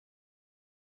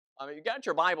You got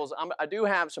your Bibles. I do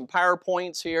have some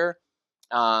PowerPoints here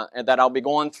and that I'll be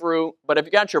going through. But if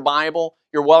you got your Bible,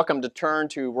 you're welcome to turn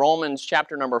to Romans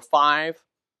chapter number 5.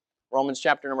 Romans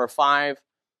chapter number 5.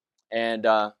 And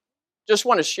just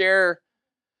want to share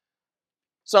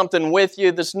something with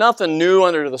you. There's nothing new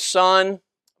under the sun,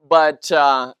 but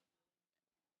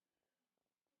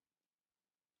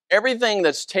everything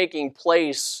that's taking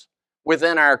place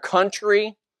within our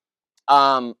country,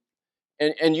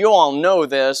 and you all know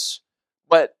this,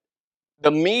 but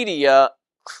the media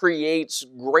creates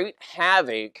great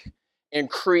havoc and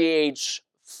creates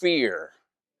fear.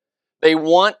 They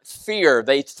want fear.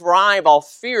 They thrive off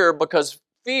fear because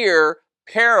fear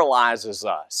paralyzes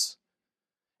us.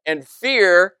 And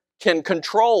fear can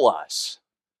control us.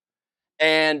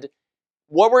 And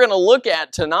what we're going to look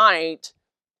at tonight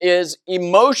is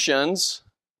emotions,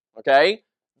 okay,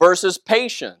 versus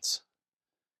patience.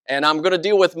 And I'm going to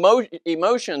deal with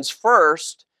emotions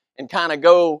first and kind of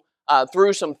go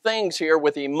through some things here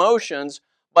with emotions.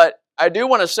 But I do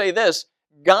want to say this: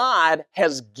 God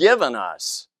has given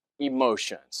us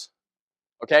emotions.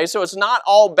 Okay, so it's not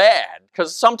all bad,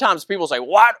 because sometimes people say,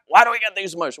 why do we get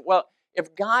these emotions? Well,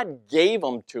 if God gave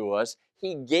them to us,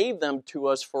 He gave them to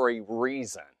us for a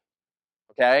reason.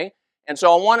 Okay? And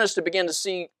so I want us to begin to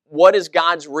see, what is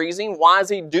God's reason? Why does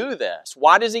He do this?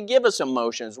 Why does He give us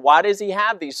emotions? Why does He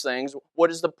have these things?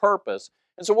 What is the purpose?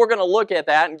 And so we're going to look at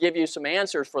that and give you some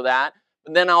answers for that.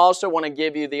 But then I also want to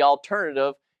give you the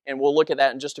alternative, and we'll look at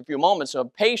that in just a few moments,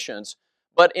 of patience.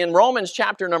 But in Romans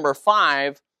chapter number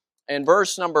 5 and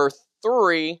verse number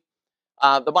 3,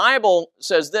 the Bible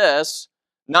says this: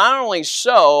 not only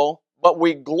so, but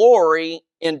we glory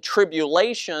in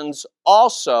tribulations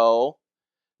also,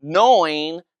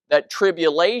 knowing that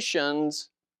tribulation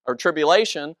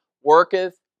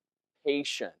worketh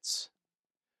patience.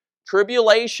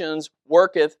 Tribulations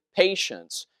worketh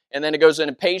patience. And then it goes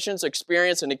into patience,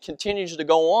 experience, and it continues to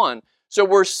go on. So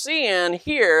we're seeing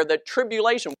here that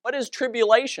tribulation, what is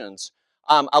tribulations?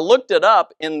 I looked it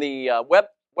up in the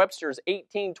Webster's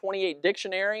 1828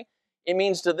 dictionary. It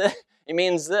means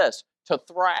this: to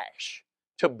thrash,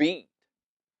 to beat.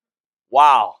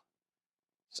 Wow.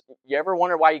 You ever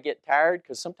wonder why you get tired?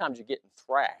 Because sometimes you're getting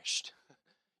thrashed.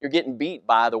 You're getting beat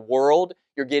by the world.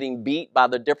 You're getting beat by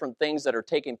the different things that are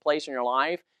taking place in your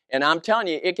life. And I'm telling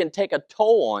you, it can take a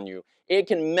toll on you. It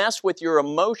can mess with your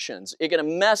emotions. It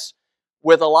can mess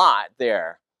with a lot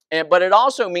there. But it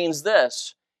also means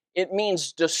this: it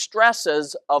means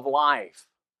distresses of life.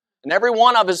 And every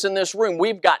one of us in this room,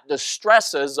 we've got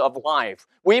distresses of life.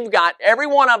 Every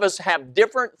one of us have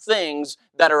different things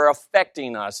that are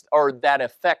affecting us or that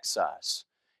affects us.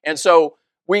 And so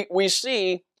we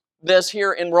see this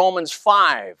here in Romans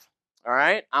 5. All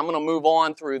right, I'm going to move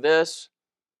on through this.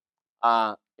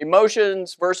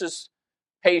 Emotions versus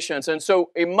patience. And so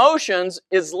emotions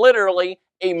is literally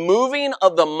a moving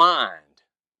of the mind.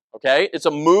 Okay, it's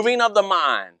a moving of the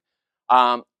mind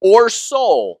or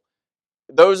soul.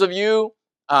 Those of you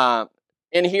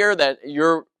in here that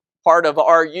you're part of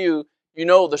RU, you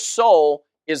know the soul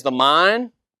is the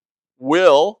mind,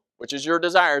 will, which is your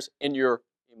desires, and your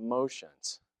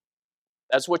emotions.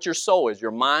 That's what your soul is: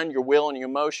 your mind, your will, and your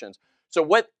emotions. So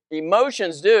what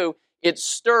emotions do, it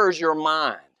stirs your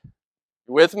mind.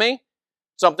 You with me?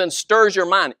 Something stirs your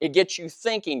mind. It gets you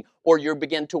thinking, or you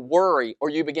begin to worry, or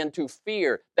you begin to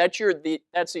fear.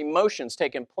 That's emotions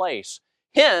taking place.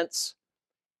 Hence,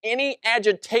 any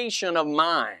agitation of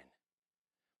mind.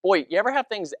 Boy, you ever have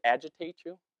things agitate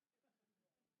you?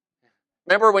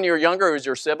 Remember when you were younger, it was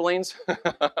your siblings?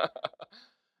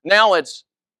 Now it's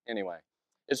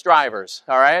drivers,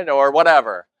 all right, or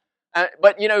whatever.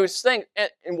 But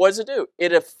and what does it do?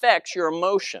 It affects your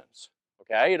emotions,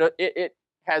 okay? It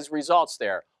has results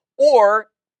there.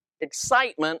 Or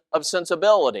excitement of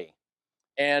sensibility.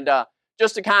 And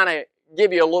just to kind of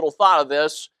give you a little thought of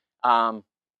this, how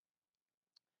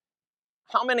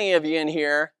many of you in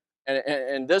here,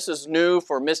 and this is new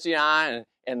for Misty and I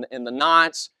and the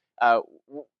Knots,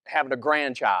 having a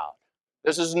grandchild.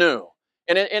 This is new.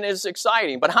 And it's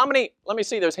exciting. But how many, let me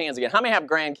see those hands again. How many have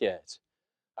grandkids?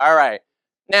 All right.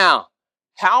 Now,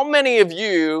 how many of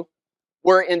you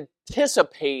were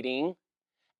anticipating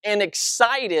and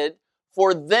excited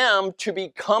for them to be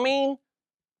coming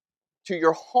to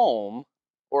your home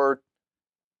or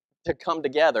to come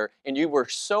together, and you were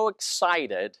so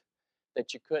excited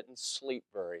that you couldn't sleep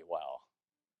very well?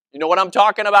 You know what I'm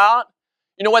talking about?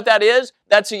 You know what that is?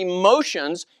 That's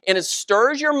emotions, and it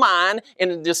stirs your mind,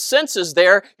 and the senses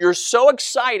there. You're so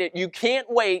excited, you can't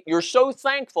wait, you're so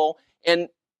thankful, and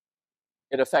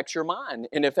it affects your mind,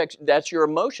 and that's your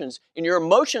emotions, and your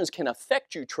emotions can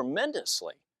affect you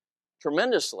tremendously.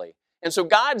 tremendously. And so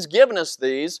God's given us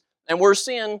these, and we're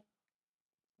seeing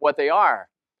what they are.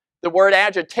 The word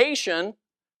agitation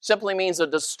simply means a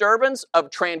disturbance of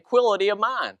tranquility of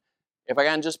mind. If I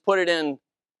can just put it in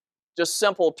just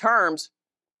simple terms,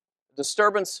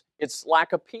 disturbance, it's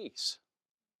lack of peace.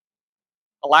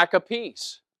 A lack of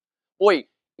peace. Boy,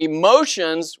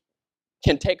 emotions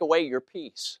can take away your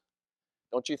peace.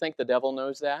 Don't you think the devil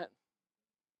knows that?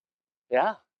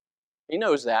 Yeah, he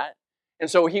knows that. And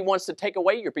so he wants to take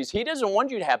away your peace. He doesn't want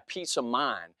you to have peace of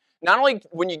mind. Not only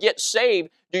when you get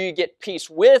saved do you get peace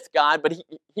with God, but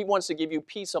he wants to give you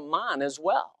peace of mind as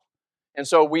well. And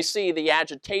so we see the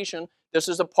agitation. This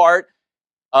is a part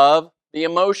of the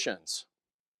emotions.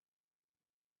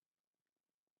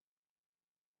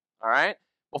 All right?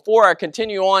 Before I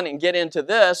continue on and get into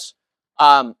this,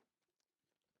 I'll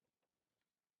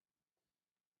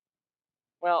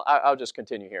just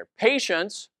continue here.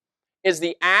 Patience is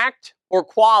the act or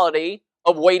quality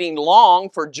of waiting long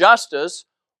for justice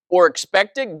or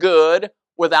expected good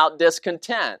without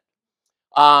discontent.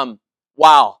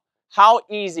 Wow, how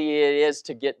easy it is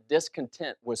to get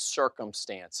discontent with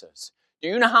circumstances. Do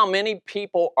you know how many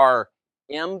people are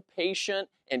impatient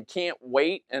and can't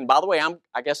wait? And by the way,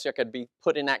 I guess I could be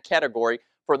put in that category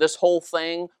for this whole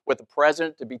thing with the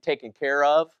president to be taken care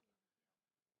of.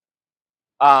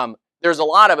 There's a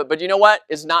lot of it, but you know what?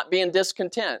 It's not being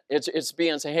discontent. It's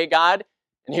being saying, hey, God,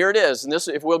 and here it is. And this,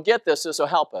 if we'll get this will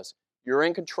help us. You're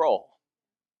in control.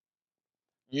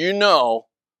 You know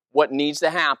what needs to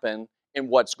happen and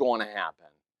what's going to happen.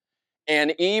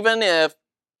 And even if,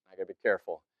 I got to be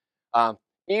careful,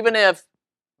 even if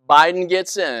Biden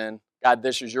gets in, God,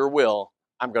 this is your will,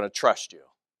 I'm going to trust you.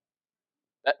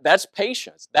 That's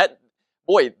patience. That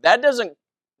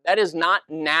is not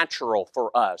natural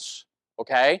for us.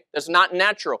 Okay? That's not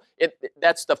natural.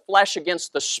 That's the flesh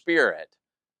against the spirit.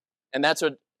 And that's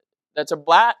a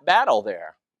battle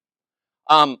there.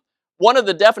 One of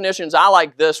the definitions, I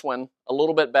like this one a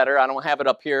little bit better. I don't have it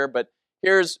up here, but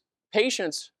here's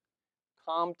patience,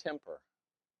 calm temper.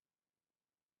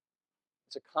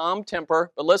 It's a calm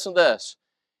temper, but listen to this.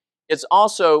 It's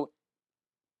also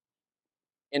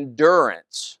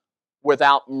endurance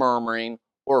without murmuring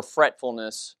or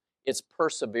fretfulness. It's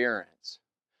perseverance.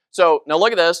 So, now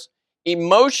look at this.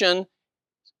 Emotion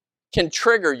can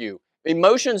trigger you.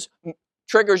 Emotions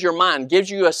triggers your mind, gives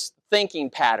you a thinking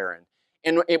pattern.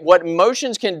 And what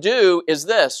emotions can do is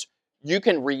this. You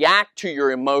can react to your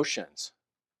emotions.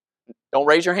 Don't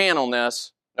raise your hand on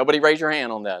this. Nobody raise your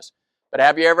hand on this. But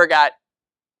have you ever got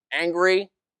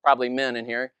angry? Probably men in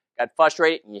here. Got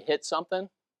frustrated and you hit something?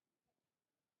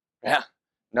 Yeah.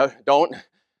 No, don't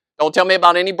tell me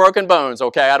about any broken bones,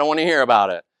 okay? I don't want to hear about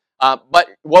it. But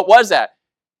what was that?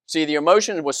 See, the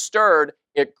emotion was stirred.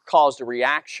 It caused a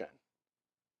reaction.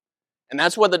 And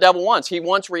that's what the devil wants. He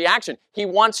wants reaction. He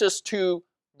wants us to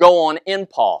go on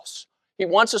impulse. He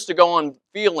wants us to go on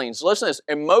feelings. Listen to this.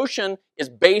 Emotion is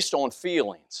based on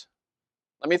feelings.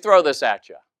 Let me throw this at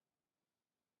you.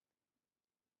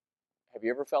 Have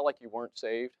you ever felt like you weren't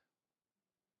saved?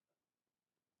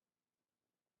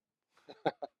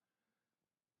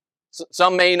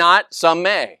 Some may not, some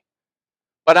may.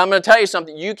 But I'm going to tell you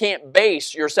something. You can't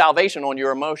base your salvation on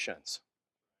your emotions.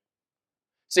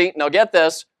 See, now get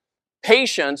this.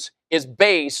 Patience is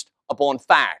based upon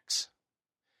facts.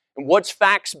 And what's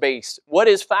facts based? What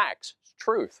is facts? It's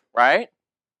truth, right?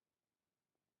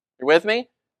 You with me?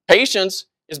 Patience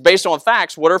is based on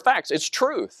facts. What are facts? It's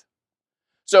truth.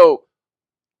 So,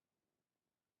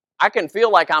 I can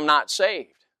feel like I'm not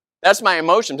saved. That's my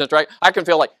emotions, that's right. I can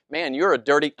feel like, man,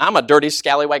 I'm a dirty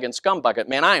scallywagon scumbucket.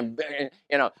 Man, I'm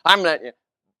not.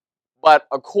 But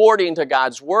according to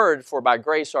God's word, for by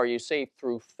grace are you saved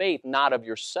through faith, not of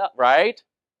yourself, right?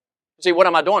 See, what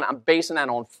am I doing? I'm basing that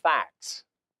on facts.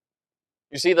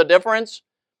 You see the difference?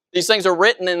 These things are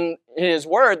written in His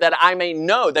word that I may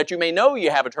know, that you may know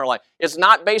you have eternal life. It's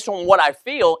not based on what I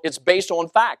feel, it's based on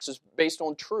facts, it's based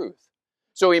on truth.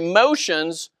 So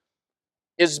emotions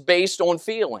is based on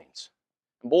feelings.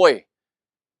 Boy,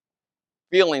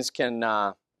 feelings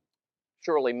can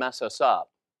surely mess us up.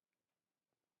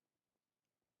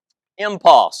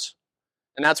 Impulse,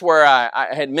 and that's where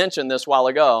I had mentioned this a while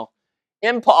ago.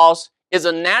 Impulse is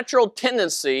a natural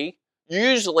tendency,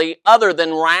 usually other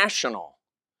than rational.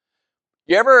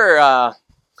 You ever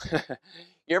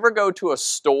go to a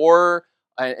store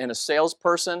and a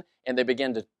salesperson and they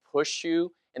begin to push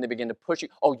you? And they begin to push you.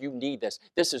 Oh, you need this.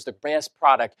 This is the best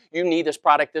product. You need this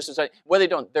product. What they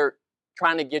don't. They're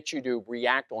trying to get you to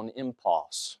react on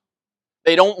impulse.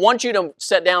 They don't want you to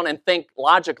sit down and think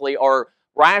logically or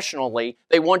rationally.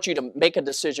 They want you to make a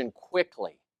decision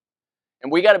quickly.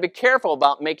 And we got to be careful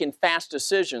about making fast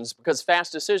decisions because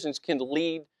fast decisions can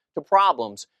lead to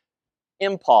problems.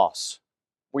 Impulse.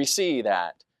 We see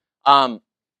that. Let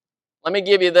me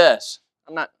give you this.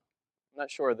 I'm not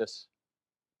sure of this.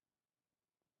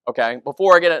 Okay,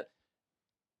 before I get it.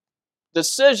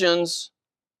 Decisions,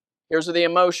 here's the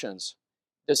emotions.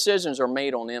 Decisions are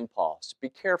made on impulse. Be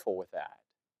careful with that.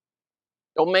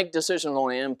 Don't make decisions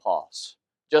on impulse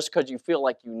just because you feel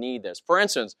like you need this. For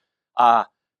instance, I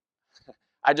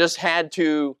just had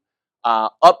to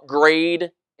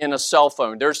upgrade in a cell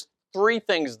phone. There's 3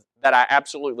 things that I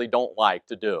absolutely don't like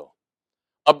to do.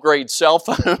 Upgrade cell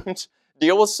phones,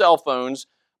 deal with cell phones,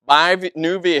 buy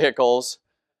new vehicles,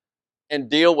 and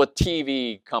deal with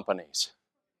TV companies.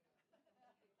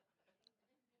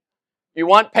 You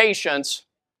want patience,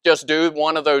 just do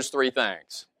one of those 3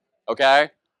 things, okay?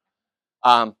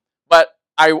 But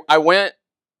I went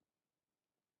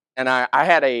and I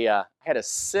had a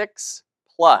 6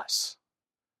 Plus.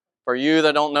 For you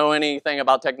that don't know anything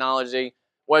about technology,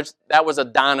 that was a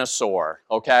dinosaur,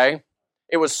 okay?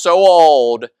 It was so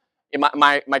old.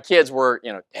 My kids were,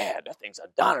 Dad, that thing's a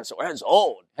dinosaur. That's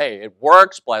old. Hey, it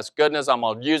works. Bless goodness, I'm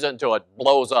gonna use it until it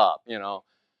blows up,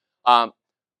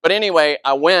 But anyway,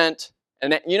 I went,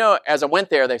 and as I went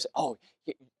there, they said, "Oh,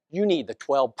 you need the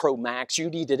 12 Pro Max. You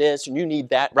need this, and you need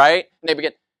that, right?"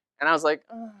 And I was like,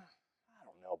 I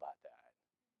don't know about that.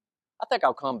 I think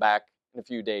I'll come back in a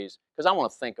few days because I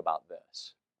want to think about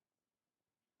this.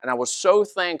 And I was so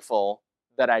thankful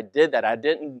that I did that. I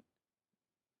didn't,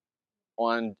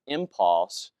 on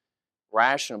impulse,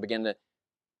 rational,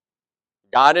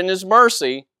 God in His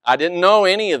mercy, I didn't know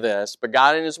any of this, but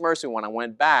God in His mercy, when I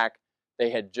went back, they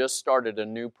had just started a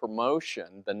new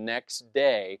promotion the next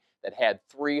day that had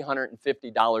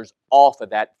 $350 off of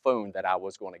that phone that I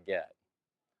was going to get.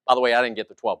 By the way, I didn't get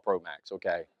the 12 Pro Max,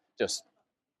 okay? Just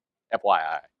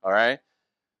FYI, all right?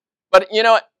 But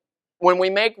when we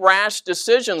make rash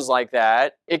decisions like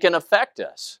that, it can affect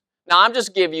us. Now, I'm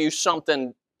just giving you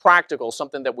something practical,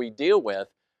 something that we deal with,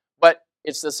 but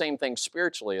it's the same thing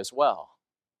spiritually as well.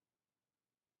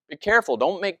 Be careful.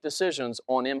 Don't make decisions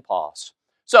on impulse.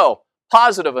 So,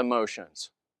 positive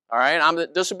emotions, all right?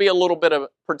 This will be a little bit of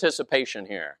participation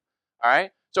here, all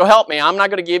right? So help me. I'm not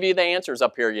going to give you the answers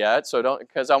up here yet,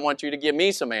 because I want you to give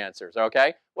me some answers,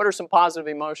 okay? What are some positive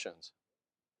emotions?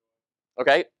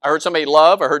 Okay, I heard somebody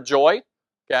love. I heard joy.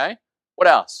 Okay, what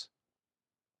else?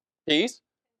 Peace,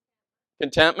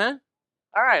 contentment.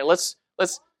 All right, let's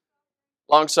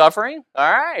long suffering.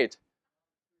 All right.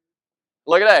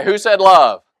 Look at that. Who said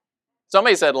love?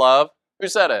 Somebody said love. Who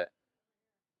said it?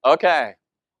 Okay.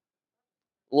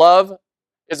 Love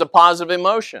is a positive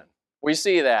emotion. We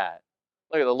see that.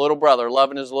 Look at the little brother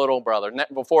loving his little brother.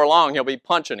 Before long, he'll be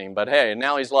punching him, but hey,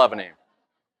 now he's loving him.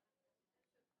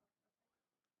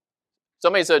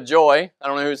 Somebody said joy. I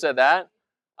don't know who said that.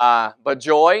 But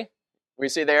joy, we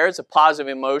see there, it's a positive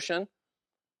emotion.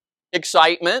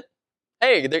 Excitement.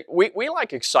 Hey, we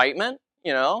like excitement,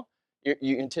 You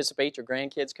anticipate your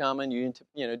grandkids coming,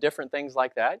 different things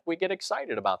like that. We get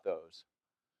excited about those.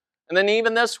 And then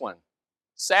even this one,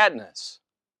 sadness.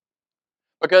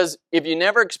 Because if you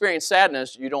never experience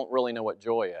sadness, you don't really know what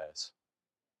joy is.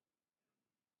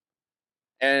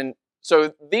 And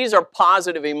so these are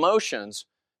positive emotions.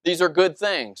 These are good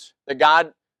things that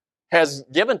God has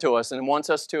given to us and wants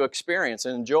us to experience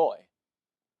and enjoy.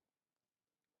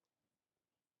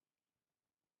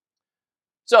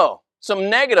 So,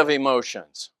 some negative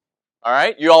emotions. All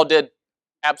right, you all did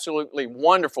absolutely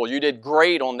wonderful. You did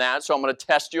great on that, so I'm going to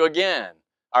test you again.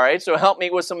 All right, so help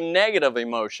me with some negative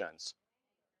emotions.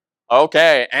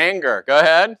 Okay, anger. Go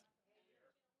ahead.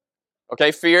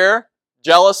 Okay, fear,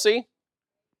 jealousy,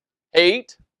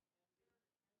 hate,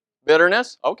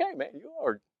 bitterness. Okay, man, you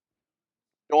are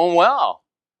doing well.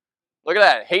 Look at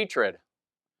that, hatred.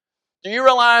 Do you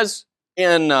realize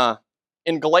in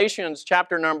Galatians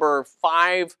chapter number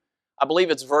 5, I believe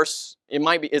it's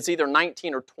either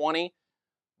 19 or 20,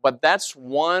 but that's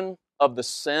one of the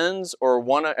sins,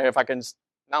 if I can,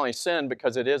 not only sin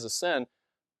because it is a sin,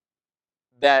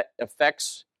 that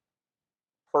affects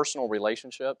personal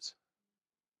relationships.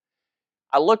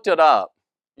 I looked it up.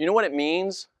 You know what it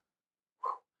means?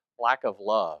 Lack of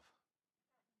love.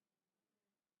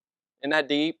 Isn't that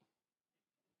deep?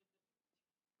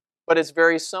 But it's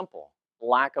very simple.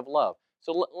 Lack of love.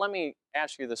 So let me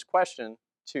ask you this question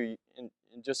and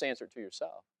just answer it to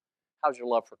yourself. How's your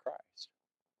love for Christ?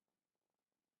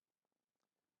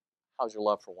 How's your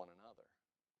love for one another?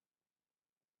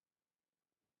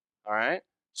 All right?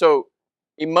 So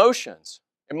emotions.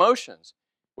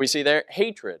 We see there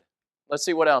hatred. Let's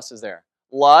see what else is there.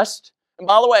 Lust. And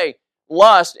by the way,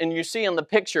 lust, and you see in the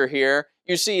picture here,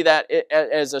 you see that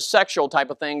as a sexual type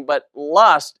of thing, but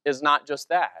lust is not just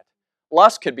that.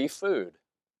 Lust could be food.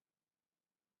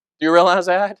 Do you realize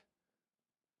that?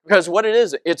 Because what it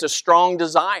is, it's a strong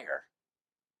desire.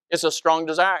 It's a strong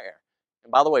desire.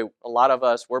 And by the way, a lot of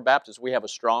us, we're Baptists, we have a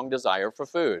strong desire for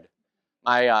food.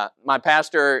 My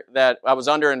pastor that I was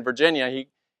under in Virginia,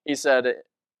 he said,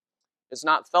 it's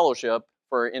not fellowship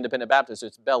for independent Baptists,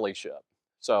 it's bellyship.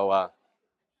 So,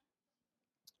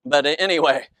 but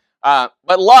anyway,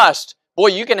 but lust, boy,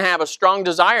 you can have a strong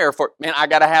desire for, man, I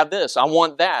got to have this. I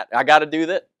want that. I got to do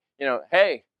that.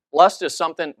 Hey, lust is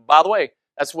something, by the way,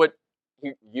 that's what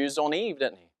he used on Eve,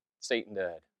 didn't he? Satan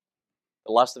did.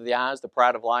 The lust of the eyes, the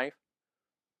pride of life.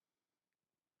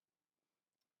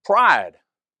 Pride.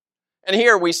 And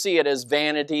here we see it as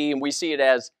vanity, and we see it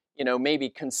as, maybe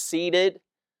conceited.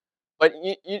 But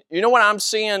you know what I'm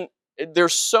seeing?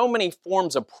 There's so many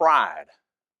forms of pride.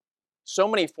 So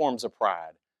many forms of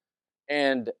pride.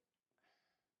 And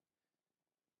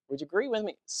would you agree with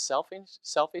me?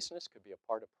 Selfishness could be a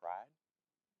part of pride.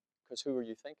 Because who are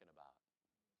you thinking about?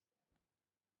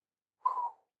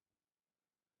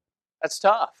 That's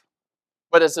tough.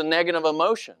 But it's a negative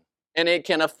emotion. And it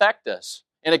can affect us.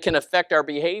 And it can affect our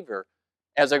behavior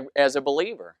as a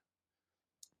believer.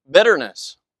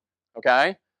 Bitterness.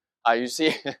 Okay? You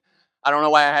see, I don't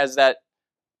know why it has that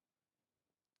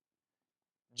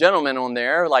gentleman on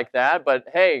there like that, but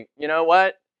hey, you know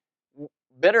what?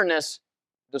 Bitterness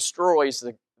destroys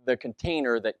the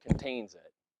container that contains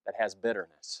it, that has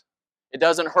bitterness. It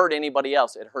doesn't hurt anybody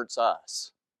else, it hurts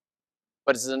us.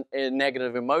 But it's a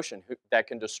negative emotion that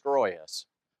can destroy us.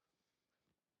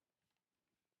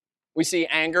 We see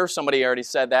anger, somebody already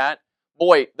said that.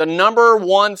 Boy, the number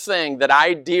one thing that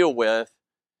I deal with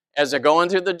as I go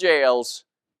into the jails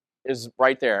is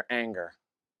right there, anger.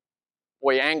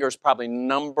 Boy, anger is probably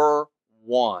number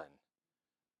one.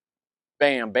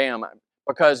 Bam, bam.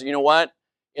 Because you know what?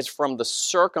 It's from the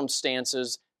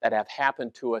circumstances that have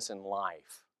happened to us in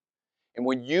life. And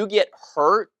when you get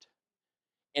hurt,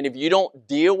 and if you don't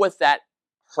deal with that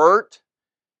hurt,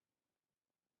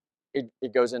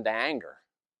 it goes into anger.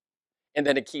 And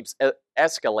then it keeps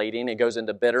escalating. It goes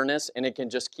into bitterness, and it can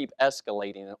just keep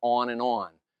escalating and on and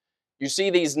on. You see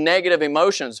these negative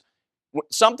emotions.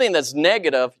 Something that's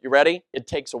negative, you ready? It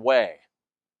takes away.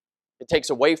 It takes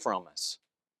away from us.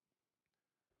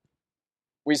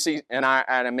 We see, and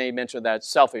I may mention that,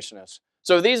 selfishness.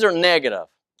 So these are negative.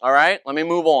 All right? Let me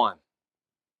move on.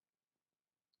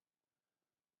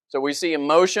 So we see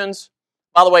emotions.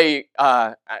 By the way,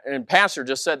 and Pastor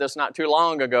just said this not too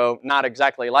long ago, not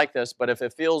exactly like this, but if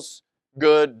it feels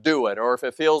good, do it. Or if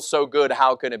it feels so good,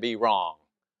 how can it be wrong?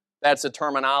 That's the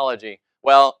terminology.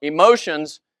 Well,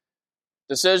 emotions,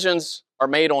 decisions are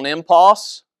made on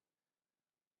impulse.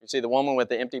 You see the woman with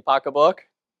the empty pocketbook?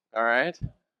 All right?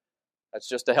 That's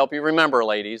just to help you remember,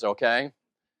 ladies, okay?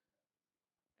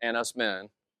 And us men,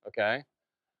 okay?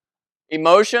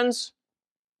 Emotions,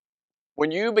 when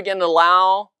you begin to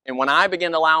allow, and when I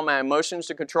begin to allow my emotions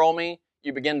to control me,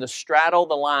 you begin to straddle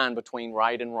the line between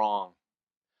right and wrong.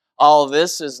 Oh,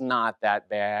 this is not that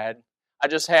bad. I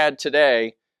just had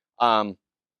today,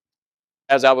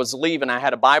 as I was leaving, I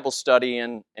had a Bible study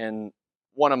in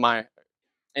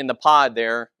the pod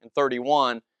there in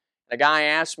 31. The guy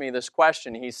asked me this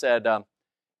question. He said, can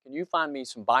you find me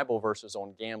some Bible verses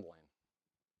on gambling?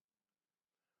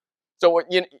 So,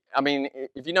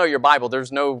 if you know your Bible,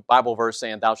 there's no Bible verse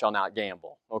saying thou shalt not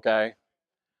gamble, okay?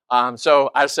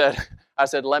 So I said,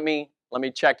 let me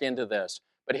check into this.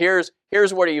 But here's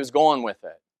where he was going with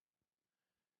it.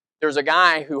 There's a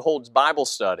guy who holds Bible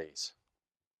studies.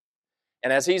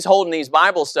 And as he's holding these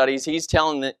Bible studies, he's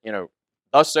telling that,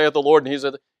 thus saith the Lord,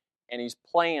 and he's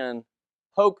playing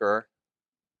poker,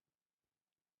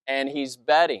 and he's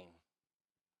betting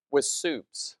with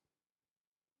soups.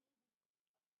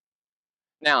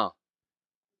 Now,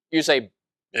 you say,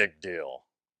 big deal.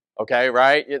 Okay,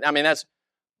 right?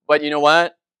 But you know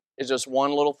what? It's just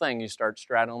one little thing. You start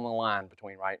straddling the line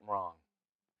between right and wrong.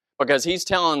 Because he's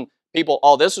telling people,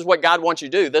 oh, this is what God wants you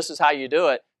to do. This is how you do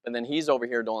it. And then he's over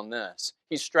here doing this.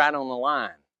 He's straddling the line.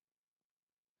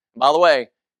 By the way,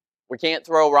 we can't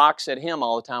throw rocks at him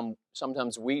all the time.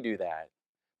 Sometimes we do that.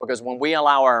 Because when we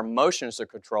allow our emotions to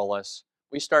control us,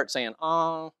 we start saying,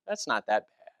 oh, that's not that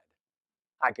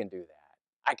bad. I can do that.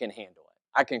 I can handle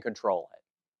it. I can control it.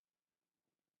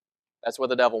 That's what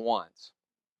the devil wants.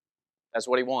 That's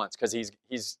what he wants, because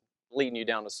he's leading you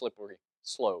down a slippery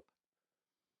slope.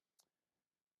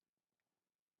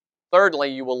 Thirdly,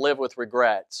 you will live with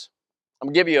regrets. I'm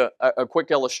going to give you a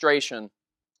quick illustration,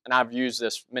 and I've used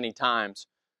this many times.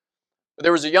 But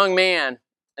there was a young man,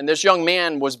 And this young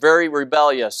man was very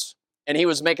rebellious, and he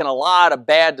was making a lot of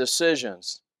bad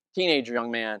decisions. Teenager young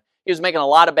man. He was making a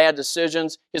lot of bad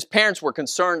decisions. His parents were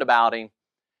concerned about him,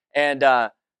 and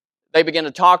they began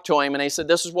to talk to him, and they said,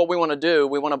 this is what we want to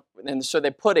do. And so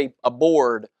they put a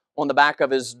board on the back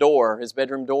of his door, his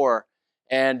bedroom door,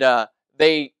 and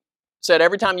they said,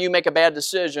 every time you make a bad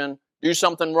decision, do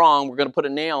something wrong, we're going to put a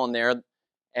nail in there,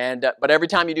 but every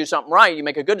time you do something right, you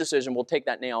make a good decision, we'll take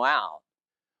that nail out.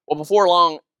 Well, before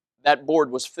long, that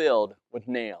board was filled with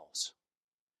nails.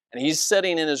 And he's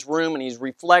sitting in his room and he's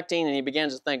reflecting and he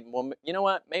begins to think, well, you know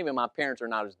what? Maybe my parents are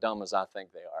not as dumb as I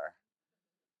think they are.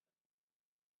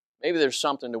 Maybe there's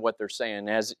something to what they're saying.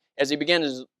 As he began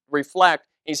to reflect,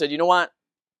 he said, you know what?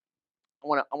 I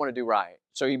want to do right.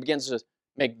 So he begins to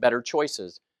make better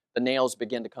choices. The nails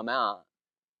begin to come out.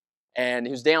 And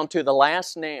he was down to the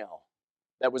last nail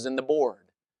that was in the board.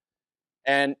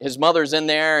 And his mother's in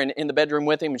there and in the bedroom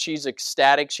with him, and she's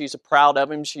ecstatic. She's proud of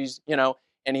him. She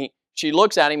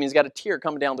looks at him, and he's got a tear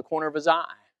coming down the corner of his eye.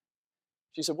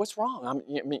 She said, what's wrong?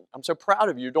 I'm so proud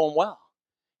of you. You're doing well.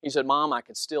 He said, Mom, I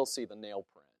can still see the nail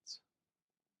prints.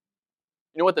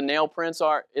 You know what the nail prints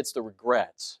are? It's the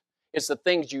regrets. It's the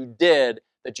things you did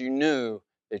that you knew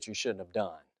that you shouldn't have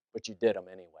done, but you did them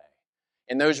anyway.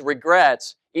 And those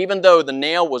regrets, even though the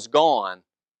nail was gone,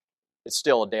 it's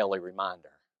still a daily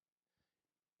reminder.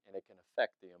 And it can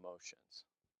affect the emotions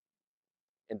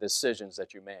and decisions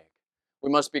that you make. We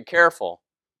must be careful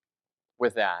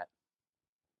with that.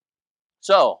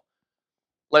 So,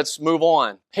 let's move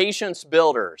on. Patience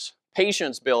builders.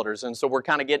 Patience builders. And so we're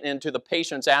kind of getting into the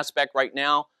patience aspect right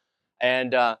now.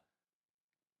 And look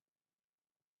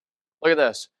at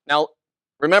this. Now,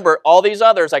 remember, all these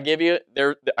others I gave you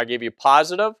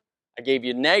positive, I gave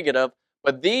you negative,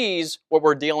 but these, what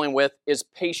we're dealing with, is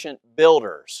patient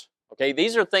builders. Okay,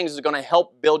 these are things that are going to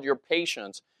help build your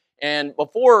patience. And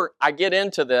before I get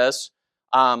into this,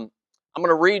 I'm going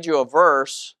to read you a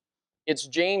verse. It's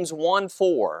James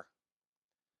 1:4.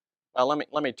 Well,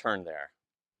 let me turn there.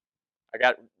 I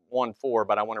got 1:4,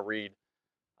 but I want to read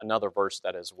another verse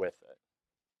that is with it.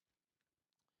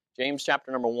 James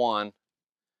chapter number 1,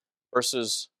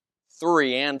 verses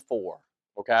 3 and 4.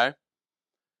 Okay?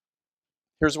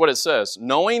 Here's what it says.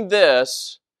 Knowing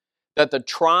this, that the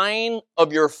trying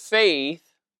of your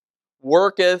faith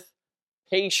worketh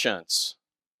patience.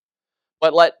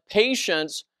 But let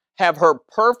patience have her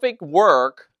perfect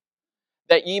work,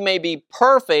 that ye may be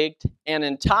perfect and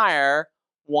entire,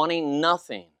 wanting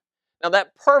nothing. Now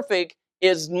that perfect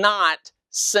is not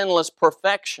sinless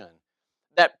perfection.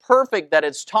 That perfect that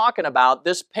it's talking about,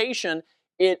 this patient,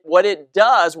 what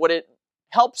it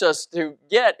helps us to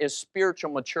get is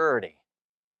spiritual maturity.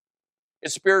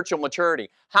 It's spiritual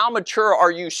maturity. How mature are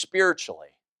you spiritually?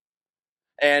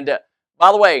 And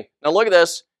by the way, now look at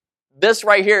this. This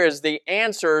right here is the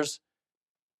answers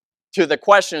to the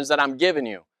questions that I'm giving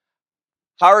you.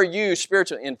 How are you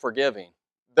spiritually in forgiving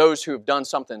those who have done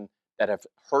something that have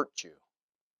hurt you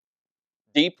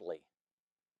deeply?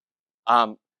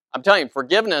 I'm telling you,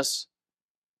 forgiveness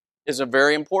is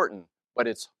very important, but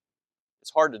it's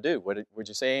hard to do. Would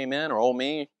you say amen or oh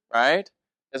me, right?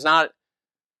 It's not.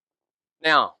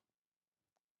 Now,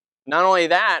 not only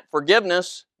that,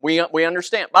 forgiveness, we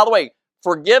understand. By the way,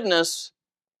 forgiveness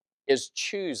is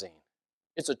choosing.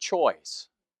 It's a choice.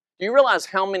 Do you realize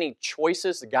how many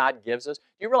choices God gives us? Do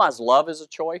you realize love is a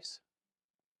choice?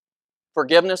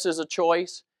 Forgiveness is a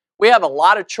choice. We have a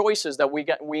lot of choices that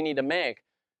we need to make.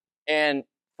 And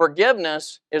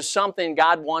forgiveness is something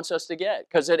God wants us to get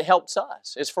because it helps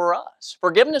us. It's for us.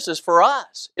 Forgiveness is for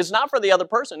us. It's not for the other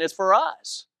person. It's for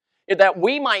us. That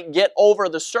we might get over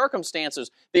the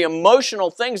circumstances, the emotional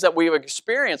things that we've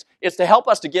experienced. It's to help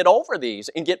us to get over these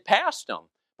and get past them.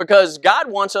 Because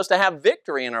God wants us to have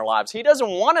victory in our lives. He doesn't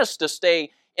want us to stay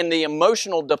in the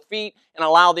emotional defeat and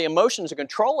allow the emotions to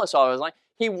control us all his life.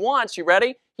 He wants, you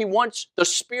ready? He wants the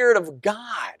Spirit of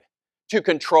God to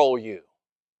control you.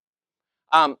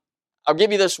 I'll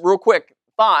give you this real quick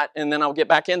thought, and then I'll get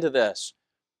back into this.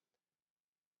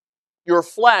 Your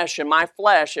flesh and my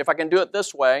flesh, if I can do it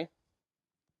this way,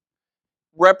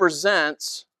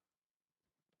 represents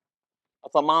a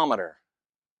thermometer.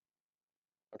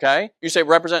 Okay? You say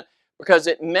represent because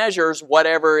it measures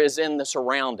whatever is in the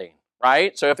surrounding,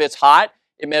 right? So if it's hot,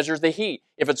 it measures the heat.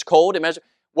 If it's cold, it measures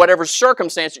whatever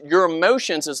circumstance. Your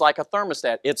emotions is like a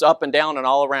thermostat. It's up and down and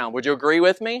all around. Would you agree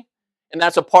with me? And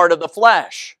that's a part of the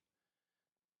flesh.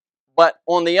 But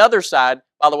on the other side,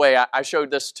 by the way, I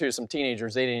showed this to some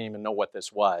teenagers. They didn't even know what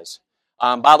this was.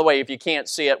 By the way, if you can't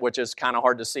see it, which is kind of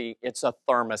hard to see, it's a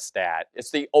thermostat.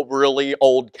 It's the really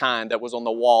old kind that was on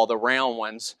the wall, the round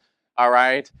ones. All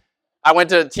right? I went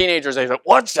to the teenagers, they said,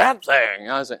 what's that thing?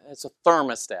 I was like, it's a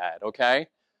thermostat, okay?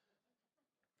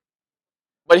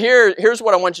 But here's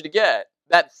what I want you to get.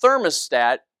 That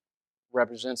thermostat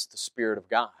represents the Spirit of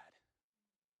God.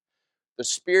 The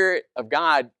Spirit of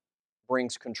God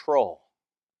brings control.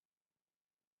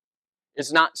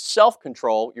 It's not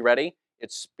self-control, you ready?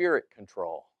 It's spirit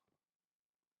control.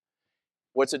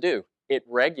 What's it do? It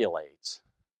regulates.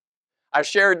 I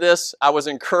shared this, I was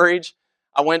encouraged.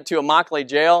 I went to Immokalee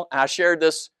jail, and I shared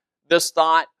this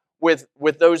thought with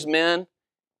those men,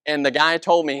 and the guy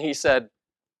told me, he said,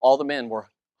 all the men were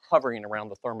hovering around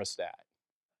the thermostat.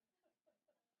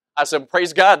 I said,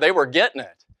 praise God, they were getting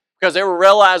it. Because they were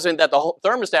realizing that the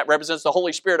thermostat represents the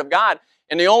Holy Spirit of God.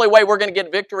 And the only way we're going to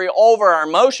get victory over our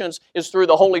emotions is through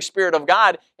the Holy Spirit of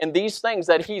God. And these things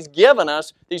that He's given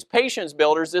us, these patience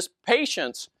builders, this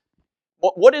patience.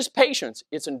 What is patience?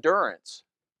 It's endurance.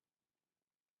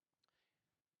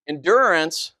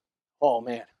 Endurance, oh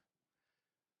man.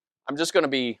 I'm just going to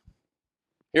be,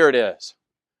 here it is.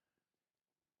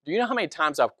 Do you know how many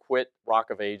times I've quit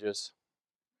Rock of Ages?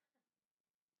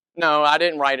 No, I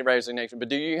didn't write a resignation, but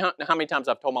do you know how many times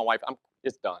I've told my wife,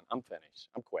 it's done, I'm finished,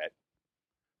 I'm quit?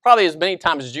 Probably as many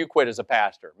times as you quit as a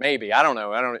pastor. Maybe, I don't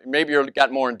know. Maybe you've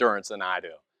got more endurance than I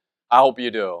do. I hope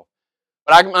you do.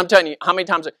 But I'm telling you, how many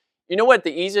times, you know what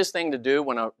the easiest thing to do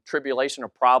when a tribulation or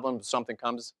problem, something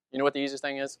comes, you know what the easiest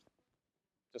thing is?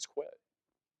 Just quit.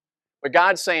 But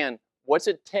God's saying, what's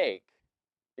it take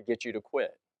to get you to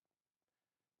quit?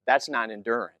 That's not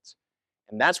endurance.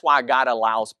 And that's why God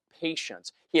allows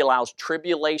patience. He allows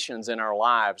tribulations in our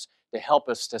lives to help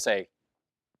us to say,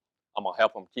 I'm going to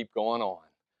help them keep going on.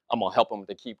 I'm going to help them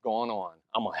to keep going on.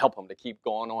 I'm going to help them to keep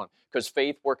going on. Because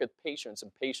faith worketh patience,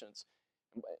 and patience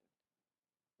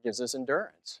gives us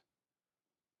endurance.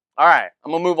 All right,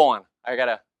 I'm going to move on. I got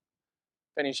to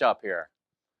finish up here.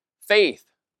 Faith,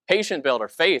 patient builder,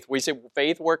 faith. We say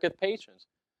faith worketh patience.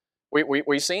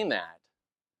 We've seen that.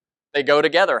 They go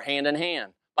together, hand in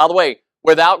hand. By the way,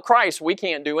 without Christ, we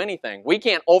can't do anything. We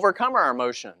can't overcome our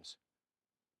emotions.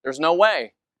 There's no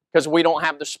way, because we don't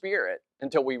have the Spirit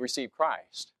until we receive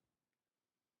Christ.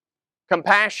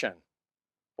 Compassion.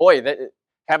 Boy,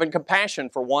 having compassion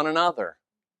for one another.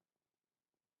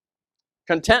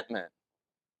 Contentment.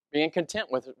 Being content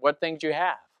with what things you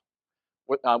have.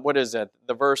 What is it?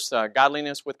 The verse,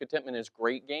 godliness with contentment is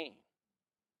great gain.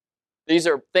 These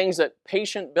are things that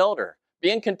patient builder.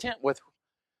 Being content with.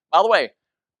 By the way,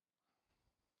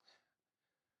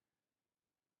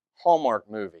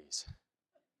 Hallmark movies.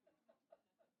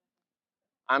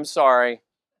 I'm sorry.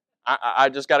 I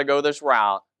just got to go this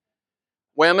route.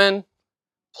 Women,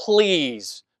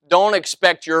 please don't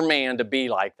expect your man to be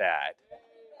like that.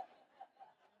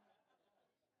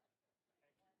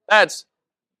 That's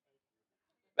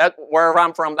where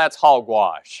I'm from, that's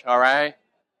hogwash, all right?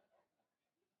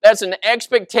 That's an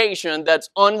expectation that's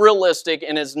unrealistic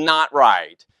and is not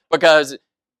right. Because,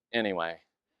 anyway,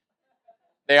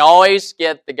 they always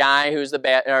get the guy who's the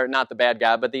bad, or not the bad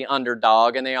guy, but the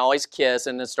underdog, and they always kiss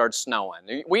and it starts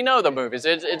snowing. We know the movies.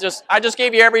 I just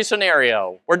gave you every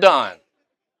scenario. We're done.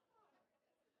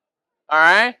 All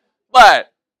right?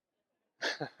 But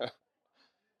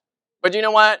you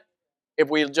know what? If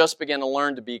we just begin to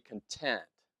learn to be content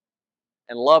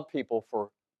and love people for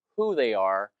who they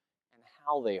are and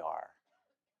how they are.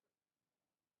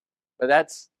 But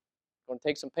that's going to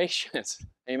take some patience.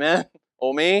 Amen?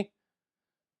 Oh, me?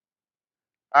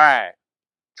 All right.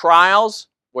 Trials,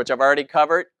 which I've already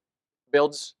covered,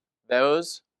 builds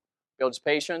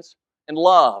patience, and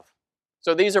love.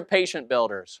 So these are patient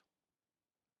builders.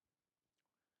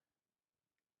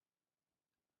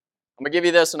 I'm going to give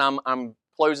you this, and I'm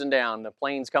closing down. The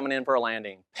plane's coming in for a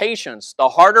landing. Patience, the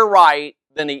harder right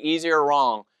than the easier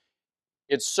wrong.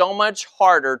 It's so much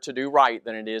harder to do right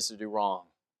than it is to do wrong.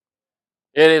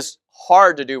 It is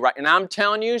hard to do right. And I'm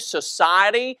telling you,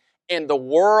 society and the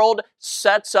world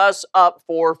sets us up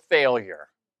for failure.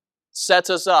 Sets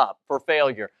us up for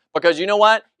failure. Because you know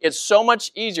what? It's so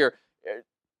much easier.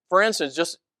 For instance,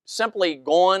 just simply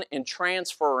going and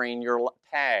transferring your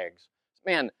tags.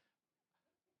 Man,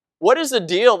 what is the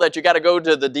deal that you got to go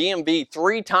to the DMV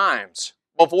 3 times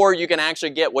before you can actually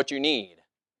get what you need?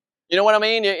 You know what I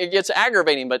mean? It gets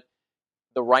aggravating, but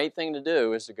the right thing to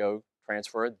do is to go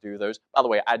transfer it, do those. By the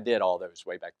way, I did all those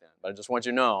way back then, but I just want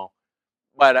you to know.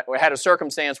 But I had a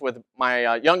circumstance with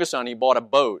my youngest son. He bought a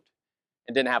boat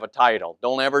and didn't have a title.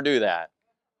 Don't ever do that.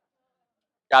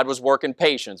 God was working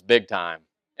patience big time.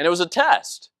 And it was a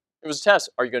test. It was a test.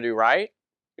 Are you going to do right?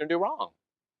 You're going to do wrong.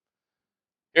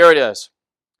 Here it is.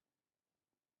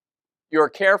 You are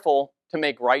careful to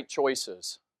make right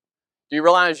choices. Do you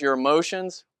realize your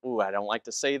emotions ooh, I don't like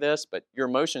to say this, but your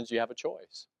emotions, you have a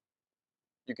choice.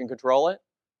 You can control it,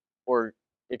 or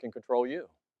it can control you.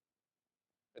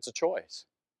 It's a choice.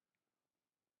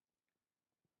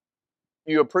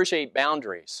 You appreciate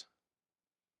boundaries.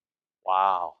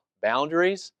 Wow,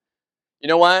 boundaries? You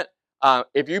know what?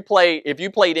 If you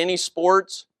played any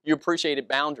sports, you appreciated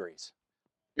boundaries.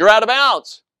 You're out of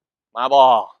bounds. My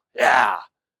ball. Yeah.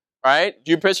 Right?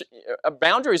 You appreciate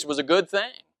boundaries was a good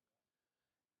thing.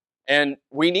 And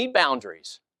we need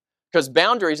boundaries because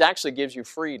boundaries actually gives you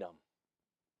freedom.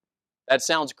 That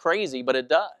sounds crazy, but it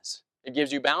does. It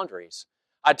gives you boundaries.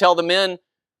 I tell the men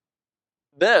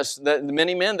this, the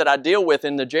many men that I deal with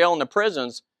in the jail and the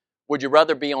prisons, would you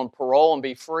rather be on parole and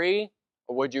be free,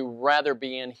 or would you rather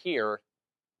be in here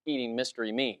eating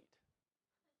mystery meat?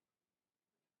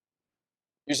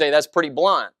 You say that's pretty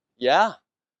blunt. Yeah.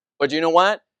 But you know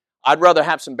what? I'd rather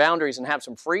have some boundaries and have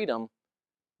some freedom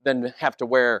than have to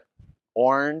wear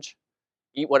orange,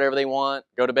 eat whatever they want,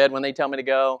 go to bed when they tell me to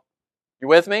go. You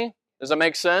with me? Does that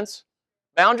make sense?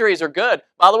 Boundaries are good.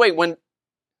 By the way, when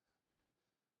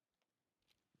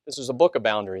this is a book of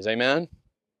boundaries, amen?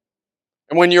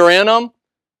 And when you're in them,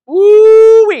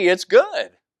 woo-wee, it's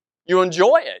good. You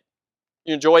enjoy it.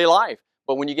 You enjoy life.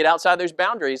 But when you get outside those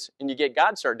boundaries and you get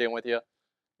God start dealing with you,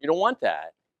 you don't want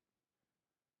that.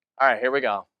 All right, here we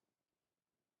go.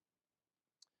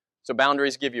 So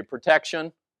boundaries give you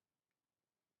protection.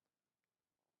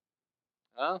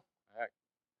 All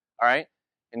right.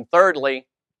 And thirdly,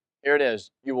 here it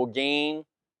is. You will gain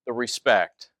the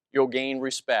respect. You'll gain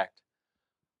respect.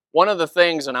 One of the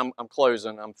things, and I'm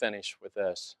closing, I'm finished with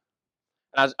this.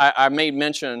 And I made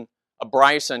mention of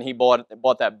Bryson, he bought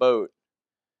that boat.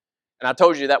 And I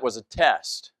told you that was a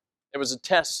test. It was a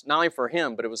test not only for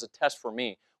him, but it was a test for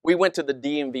me. We went to the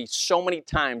DMV so many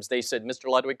times, they said, Mr.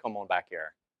 Ludwig, come on back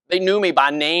here. They knew me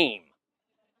by name.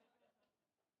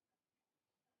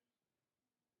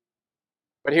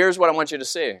 But here's what I want you to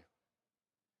see.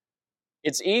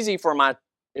 It's easy for me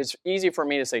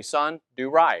to say, son, do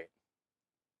right.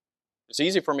 It's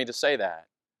easy for me to say that.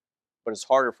 But it's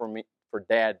harder for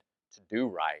Dad to do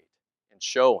right and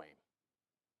show him.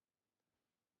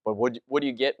 But what do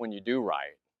you get when you do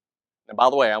right? And by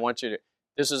the way, I want you to,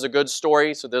 this is a good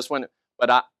story, so this one, but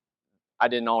I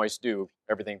didn't always do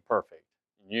everything perfect.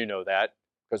 You know that,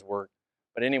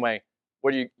 but anyway,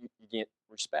 what do you get?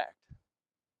 Respect.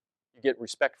 You get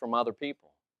respect from other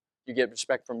people. You get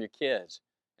respect from your kids.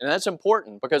 And that's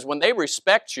important because when they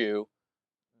respect you,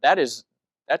 that's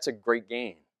a great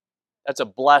gain. That's a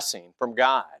blessing from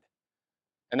God.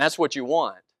 And that's what you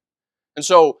want. And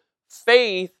so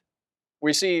faith,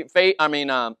 we see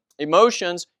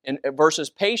emotions versus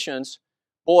patience.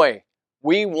 Boy,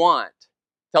 we want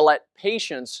to let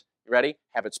patience, you ready,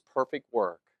 have its perfect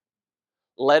work.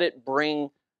 Let it bring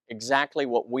exactly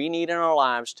what we need in our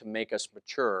lives to make us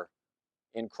mature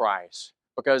in Christ.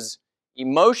 Because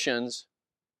emotions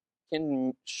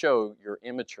can show your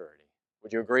immaturity.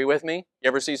 Would you agree with me? You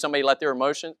ever see somebody let their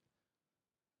emotions?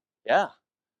 Yeah.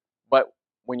 But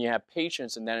when you have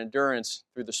patience and that endurance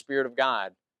through the Spirit of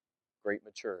God, great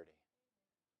maturity.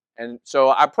 And so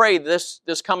I pray this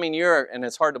coming year, and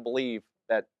it's hard to believe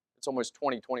that it's almost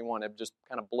 2021. It just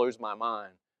kind of blows my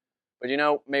mind. But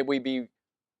may we be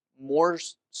more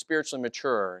spiritually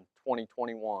mature in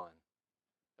 2021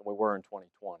 than we were in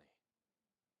 2020.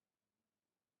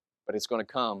 But it's going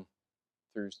to come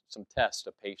through some tests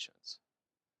of patience.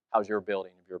 How's your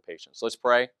building of your patience? Let's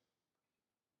pray.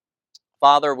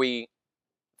 Father, we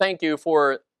thank you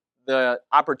for the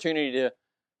opportunity to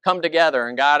come together.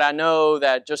 And God, I know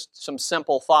that just some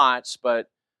simple thoughts, but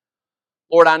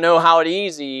Lord, I know how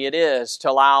easy it is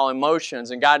to allow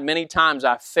emotions. And God, many times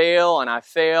I fail and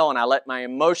I let my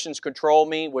emotions control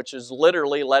me, which is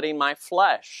literally letting my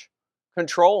flesh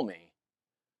control me.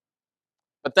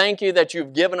 But thank you that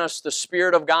you've given us the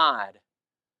Spirit of God.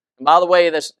 And by the way,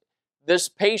 this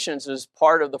patience is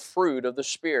part of the fruit of the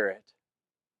Spirit.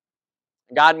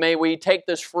 God, may we take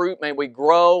this fruit, may we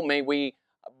grow, may we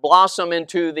blossom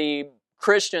into the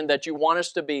Christian that you want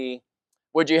us to be.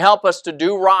 Would you help us to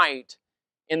do right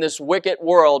in this wicked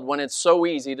world when it's so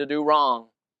easy to do wrong?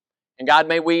 And God,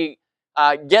 may we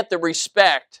get the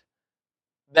respect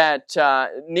that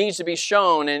needs to be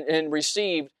shown and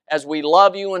received as we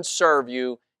love you and serve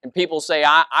you. And people say,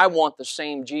 I want the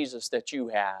same Jesus that you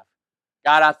have.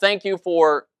 God, I thank you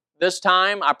for this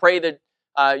time. I pray that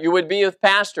you would be with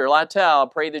Pastor Littell. I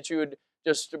pray that you would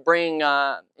just bring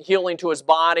healing to his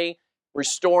body,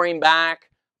 restore him back.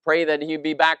 Pray that he'd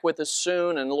be back with us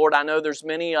soon. And Lord, I know there's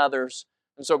many others.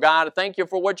 And so God, I thank you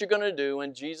for what you're going to do.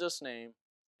 In Jesus' name,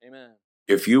 amen.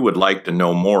 If you would like to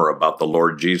know more about the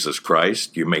Lord Jesus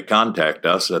Christ, you may contact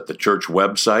us at the church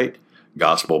website,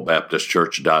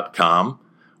 gospelbaptistchurch.com,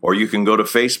 or you can go to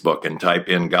Facebook and type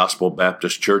in Gospel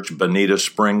Baptist Church, Bonita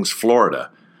Springs,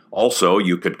 Florida. Also,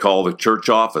 you could call the church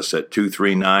office at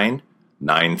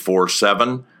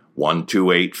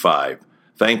 239-947-1285.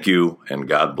 Thank you, and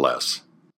God bless.